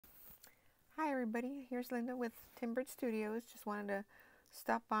Hi everybody, here's Linda with Tinbirdstudios. Just wanted to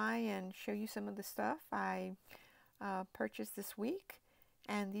stop by and show you some of the stuff I purchased this week.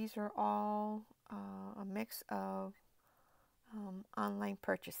 And these are all a mix of online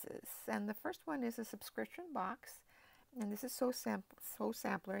purchases. And the first one is a subscription box. And this is So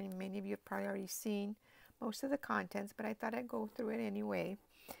Sampler, and many of you have probably already seen most of the contents, but I thought I'd go through it anyway.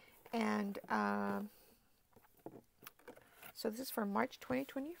 And so this is for March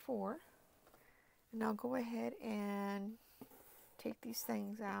 2024. And I'll go ahead and take these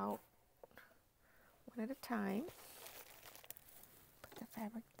things out one at a time. Put the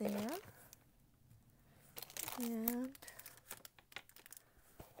fabric there. And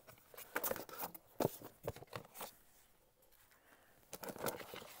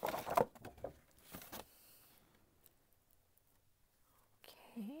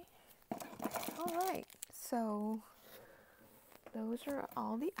okay. All right. So those are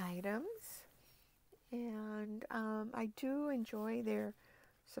all the items. And I do enjoy their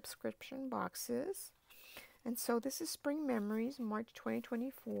subscription boxes. And so this is Spring Memories, March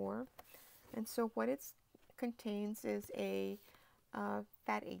 2024. And so what it contains is a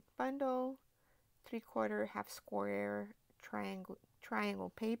fat 8 bundle, 3/4 half square triangle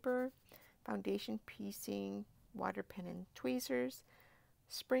paper, foundation piecing, water pen and tweezers,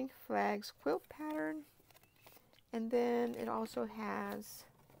 spring flags quilt pattern, and then it also has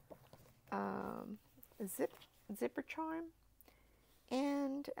a zipper charm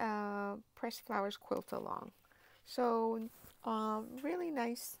and pressed flowers quilt along. So really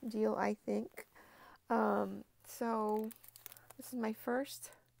nice deal, I think. So this is my first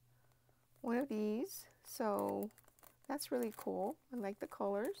one of these, so that's really cool. I like the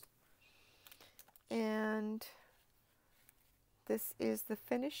colors. And this is the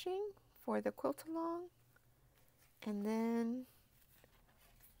finishing for the quilt along, and then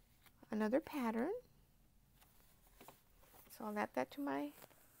another pattern. So I'll add that to my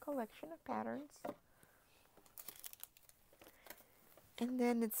collection of patterns. And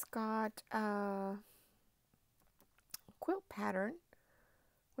then it's got a quilt pattern,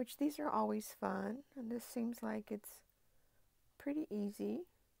 which these are always fun. And this seems like it's pretty easy.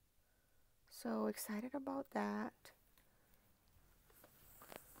 So excited about that.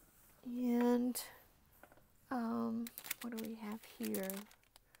 And what do we have here?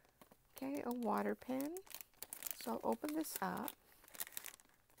 Okay, a water pen. So I'll open this up.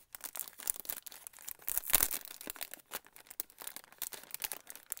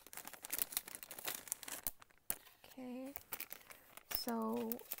 Okay, so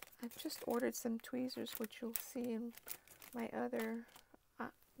I've just ordered some tweezers, which you'll see in my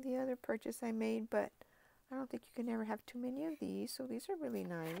the other purchase I made, but I don't think you can ever have too many of these, so these are really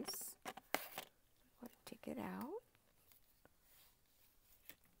nice. I'm going to take it out.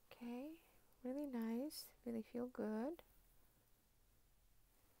 Okay, really nice, really feel good.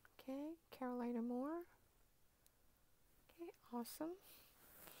 Okay, Carolina Moore. Okay, awesome.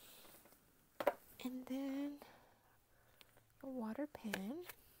 And then a water pen.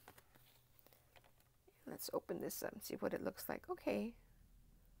 Let's open this up and see what it looks like. Okay.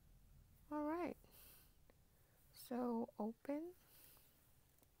 All right. So open.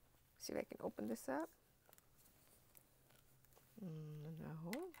 See if I can open this up.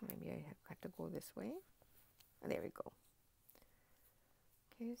 No, maybe I have to go this way. Oh, there we go.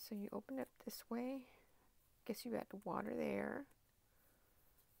 Okay, so you open it this way. Guess you got the water there.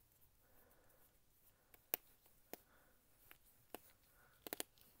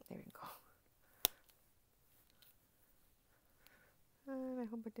 There we go. I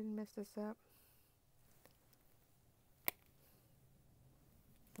hope I didn't mess this up.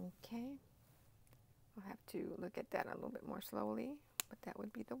 Okay. I'll have to look at that a little bit more slowly, but that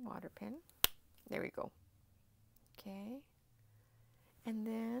would be the water pen. There we go. Okay. And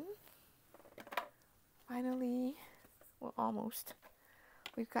then finally, well, almost,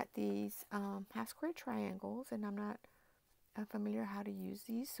 we've got these half square triangles, and I'm not familiar how to use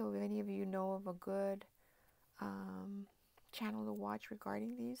these, so if any of you know of a good channel to watch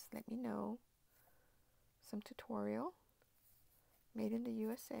regarding these, let me know. Some tutorial. Made in the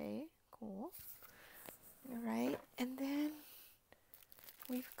USA. Cool. Alright, and then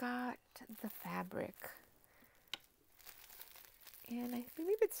we've got the fabric. And I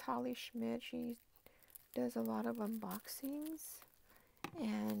believe it's Holly Schmidt. She does a lot of unboxings,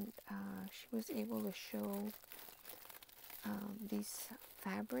 and she was able to show these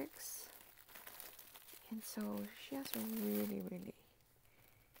fabrics. And so she has a really, really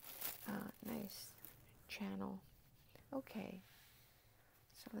nice channel. Okay,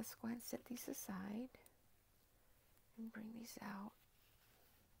 so let's go ahead and set these aside and bring these out.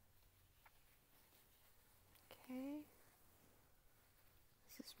 Okay.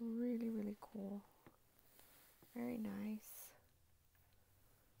 This is really, really cool. Very nice.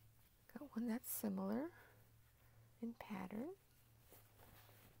 Got one that's similar in pattern.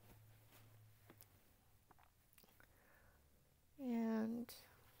 And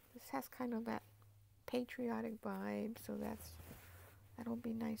this has kind of that patriotic vibe, so that'll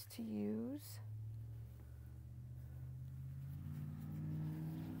be nice to use.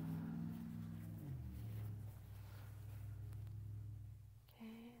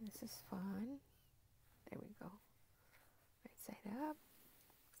 Okay, this is fun. There we go. Right side up.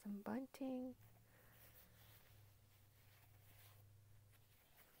 Some bunting.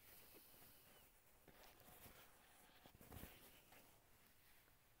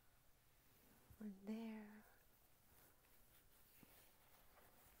 One there.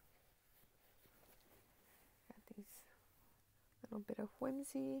 Got these little bit of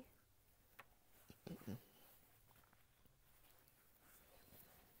whimsy.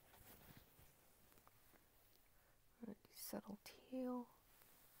 Subtle teal.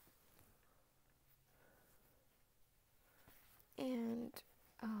 And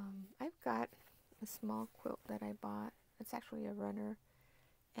I've got a small quilt that I bought. It's actually a runner,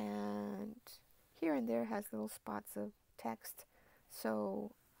 and here and there has little spots of text,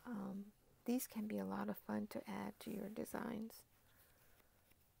 so these can be a lot of fun to add to your designs,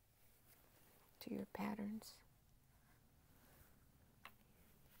 to your patterns.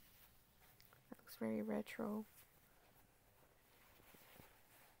 That looks very retro.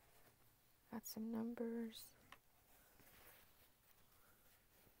 Got some numbers.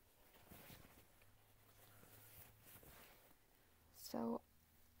 So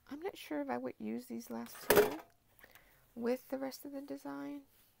I'm not sure if I would use these last two with the rest of the design,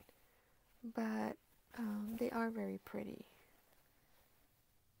 but they are very pretty.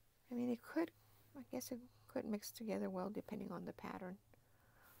 I mean, I guess it could mix together well depending on the pattern.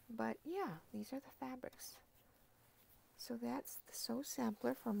 But yeah, these are the fabrics. So that's the Sew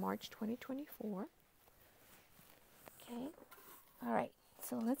Sampler for March 2024. Okay, all right,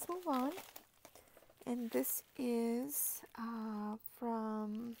 so let's move on. And this is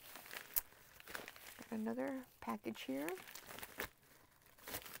from another package here.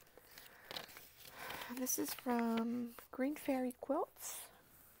 This is from Green Fairy Quilts.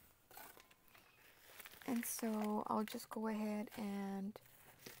 And so I'll just go ahead and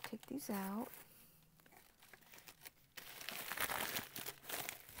take these out.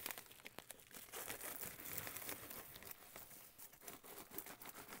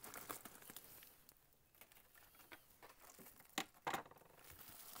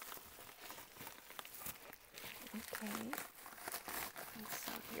 Okay, and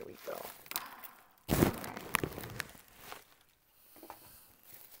so here we go.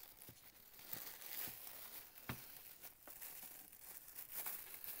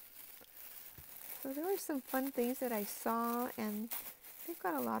 So there were some fun things that I saw, and they've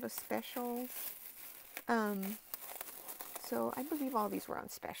got a lot of specials. So I believe all these were on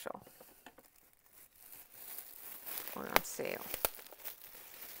special or on sale.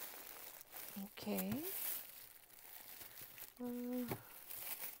 Okay.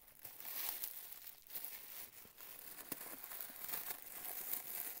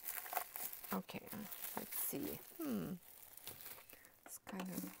 Okay, let's see. It's kind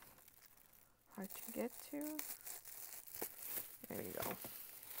of hard to get to. There we go.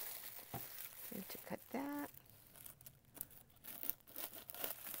 Need to cut that.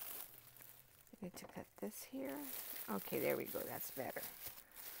 Need to cut this here. Okay, there we go. That's better.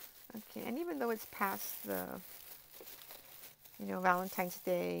 Okay, and even though it's past the, Valentine's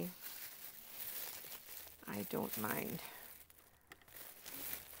Day, I don't mind.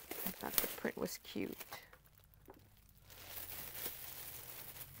 I thought the print was cute.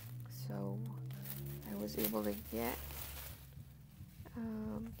 So I was able to get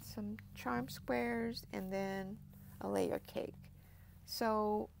some charm squares and then a layer cake.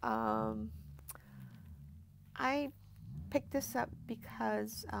 So I picked this up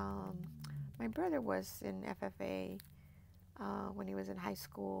because my brother was in FFA when he was in high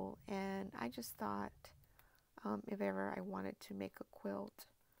school, and I just thought if ever I wanted to make a quilt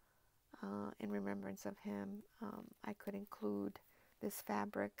in remembrance of him, I could include this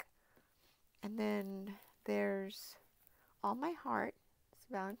fabric. And then there's All My Heart, it's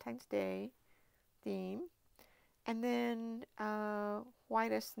Valentine's Day theme, and then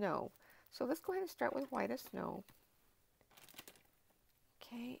White as Snow. So let's go ahead and start with White as Snow.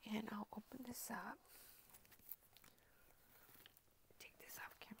 Okay, and I'll open this up. Take this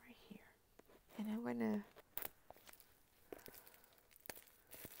off camera here. And I'm going to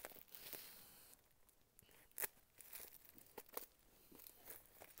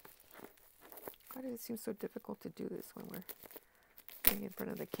Why does it seem so difficult to do this when we're being in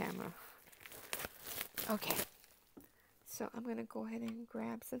front of the camera? Okay, so I'm going to go ahead and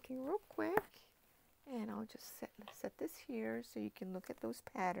grab something real quick, and I'll just set this here so you can look at those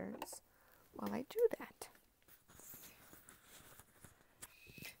patterns while I do that.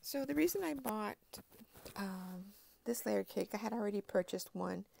 So the reason I bought this layer cake, I had already purchased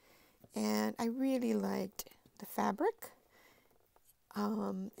one, and I really liked the fabric,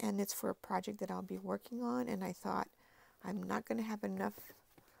 and it's for a project that I'll be working on, and I thought I'm not going to have enough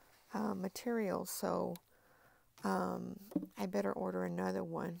material, so I better order another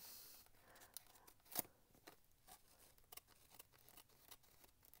one.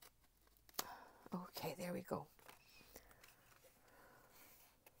 Okay, there we go.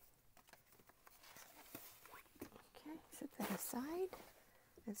 Okay, set that aside.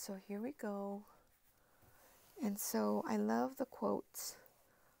 And so here we go. And so I love the quotes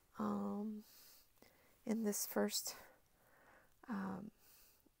in this first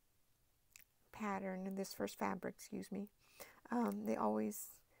pattern, in this first fabric, excuse me. They always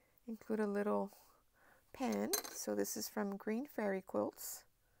include a little pen. So this is from Green Fairy Quilts.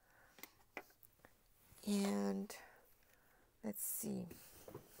 And let's see.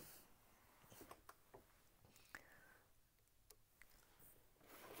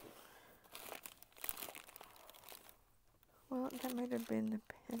 Well, that might have been the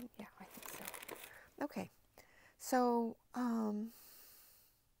pen. Yeah, I think so. Okay. So,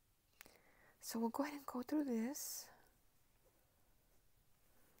 so we'll go ahead and go through this.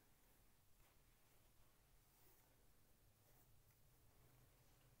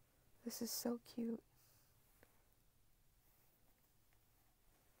 This is so cute.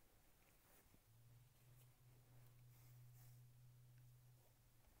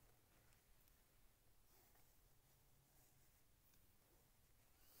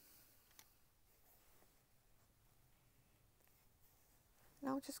 And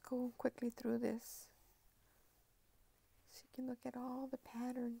I'll just go quickly through this so you can look at all the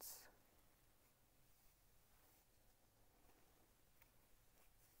patterns.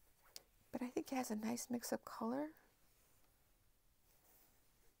 But I think it has a nice mix of color.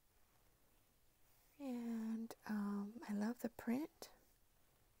 And I love the print.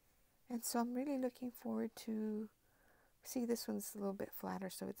 And so I'm really looking forward to, see, this one's a little bit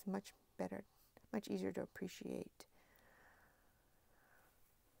flatter, so it's much better, much easier to appreciate.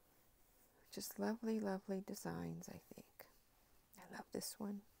 Just lovely, lovely designs, I think. I love this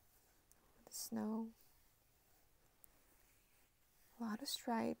one. The snow. A lot of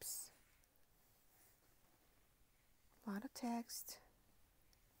stripes. A lot of text.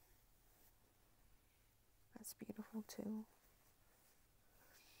 That's beautiful too.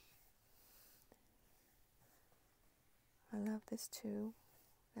 I love this too.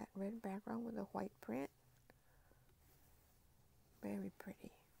 That red background with a white print. Very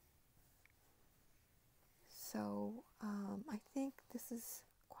pretty. So I think this is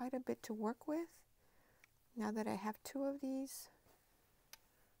quite a bit to work with now that I have two of these,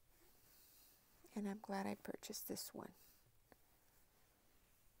 and I'm glad I purchased this one.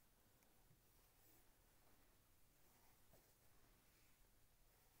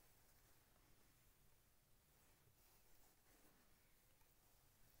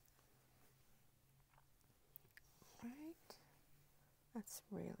 Right, that's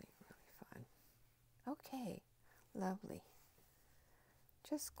really, really fun. Okay, lovely.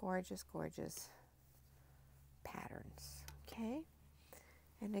 Just gorgeous, gorgeous patterns. Okay,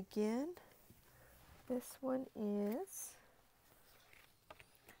 and again, this one is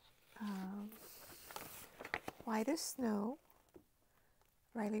White as Snow,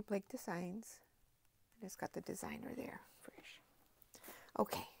 Riley Blake Designs. And it's got the designer there, fresh.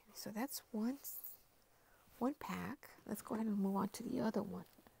 Okay, so that's one pack. Let's go ahead and move on to the other one.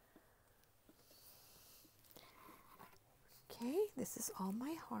 Okay, this is All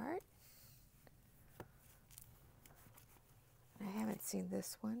My Heart. I haven't seen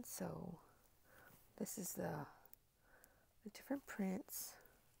this one, so this is the different prints.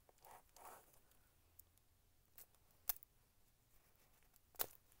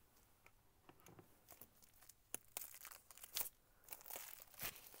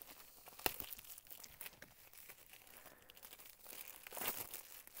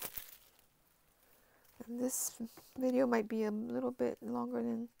 And this video might be a little bit longer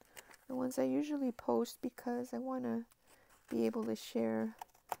than the ones I usually post because I want to be able to share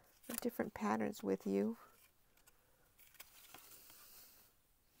the different patterns with you.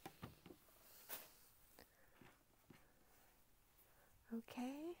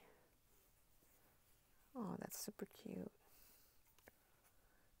 Okay. Oh, that's super cute.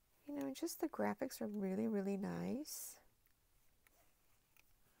 You know, just the graphics are really, really nice.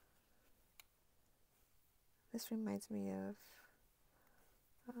 This reminds me of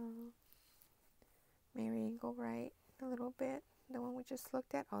Mary Engelwright a little bit. The one we just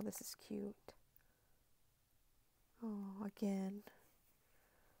looked at. Oh, this is cute. Oh, again,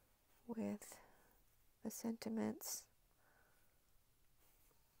 with the sentiments.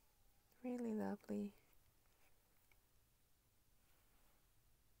 Really lovely.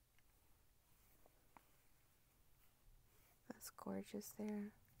 That's gorgeous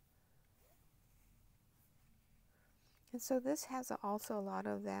there. And so this has also a lot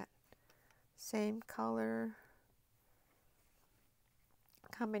of that same color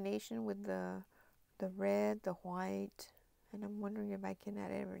combination with the red, the white, and I'm wondering if I can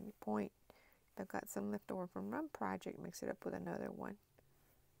at any point, if I've got some left over from one project, mix it up with another one.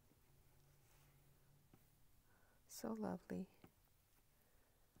 So lovely.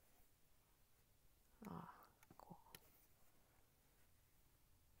 Ah, cool.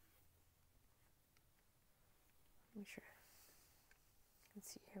 Make sure I can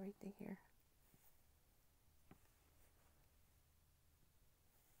see everything here.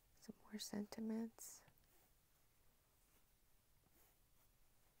 Some more sentiments.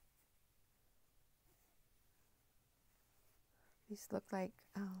 These look like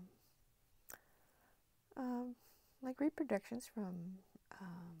reproductions from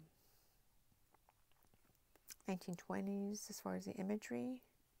 1920s as far as the imagery.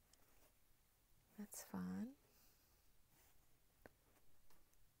 That's fun.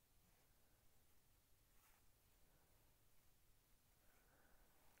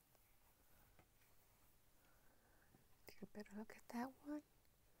 Take a better look at that one.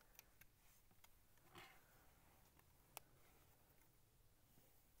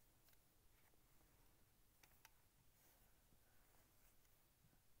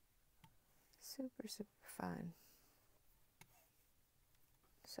 Super, super fun.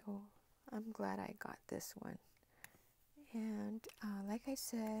 So I'm glad I got this one. And like I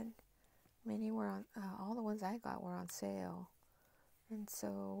said, many were on, all the ones I got were on sale. And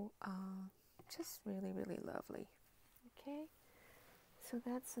so just really, really lovely. Okay, so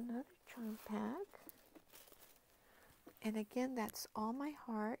that's another charm pack. And again, that's All My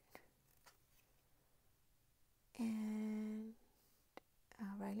Heart and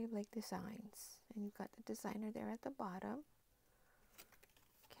Riley Blake Designs. And you've got the designer there at the bottom.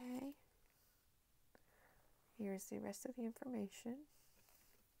 Okay. Here's the rest of the information.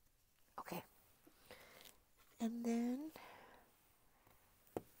 Okay. And then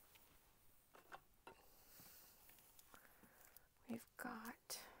we've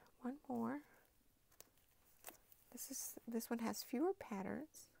got one more. This one has fewer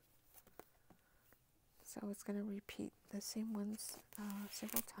patterns. So it's going to repeat the same ones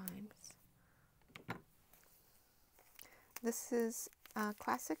several times. This is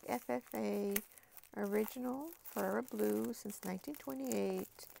Classic FFA Original Forever Blue since 1928,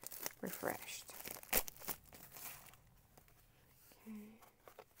 refreshed. Okay.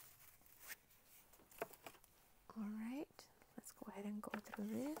 All right, let's go ahead and go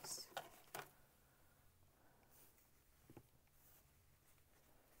through this.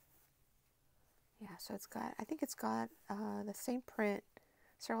 Yeah, so it's got, I think it's got the same print,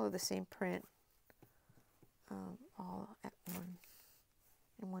 several of the same print, all at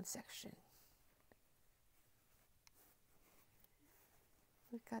in one section.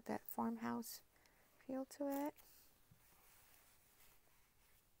 We've got that farmhouse feel to it.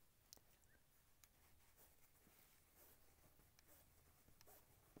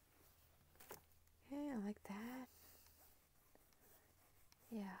 Okay, I like that.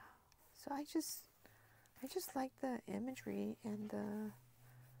 Yeah, so I just like the imagery and the,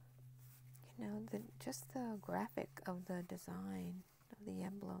 you know, just the graphic of the design of the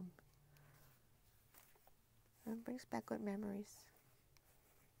emblem. It brings back good memories.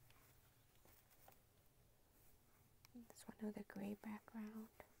 This one with a gray background.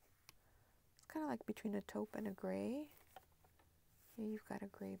 It's kind of like between a taupe and a gray. Here you've got a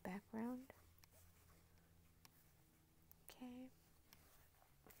gray background. Okay.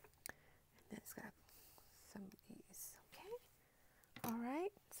 And then it's got some of these. Okay. All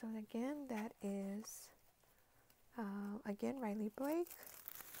right. So again, that is again Riley Blake,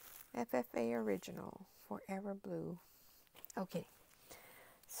 FFA Original, Forever Blue. Okay.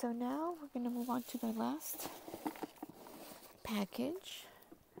 So now we're going to move on to the last package,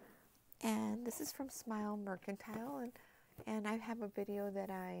 and this is from Smile Mercantile, and I have a video that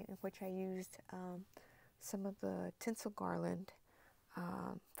in which I used some of the tinsel garland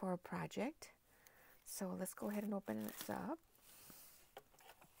for a project. So let's go ahead and open this up.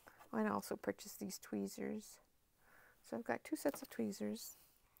 And I also purchased these tweezers. So I've got 2 sets of tweezers.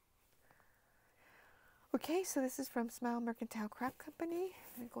 Okay, so this is from Smile Mercantile Craft Company.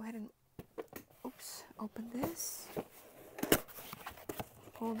 I'm going to go ahead and, open this.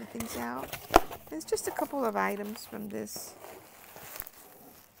 Pull the things out. There's just a couple of items from this.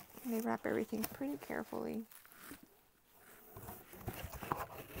 And they wrap everything pretty carefully.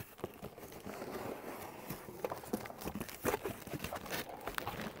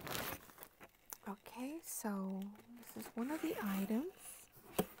 Okay, so this is one of the items.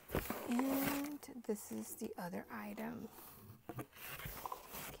 And this is the other item.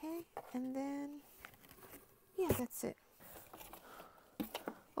 Okay, and then, yeah, that's it.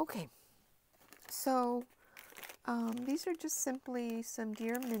 Okay, so these are just simply some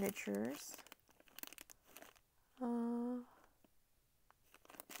deer miniatures.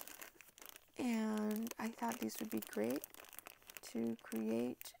 And I thought these would be great to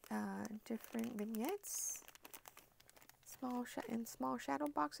create different vignettes in small shadow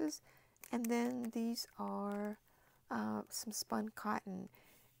boxes. And then these are some spun cotton.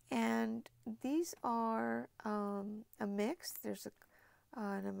 And these are a mix. There's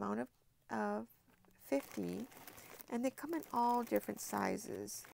an amount of 50. And they come in all different sizes.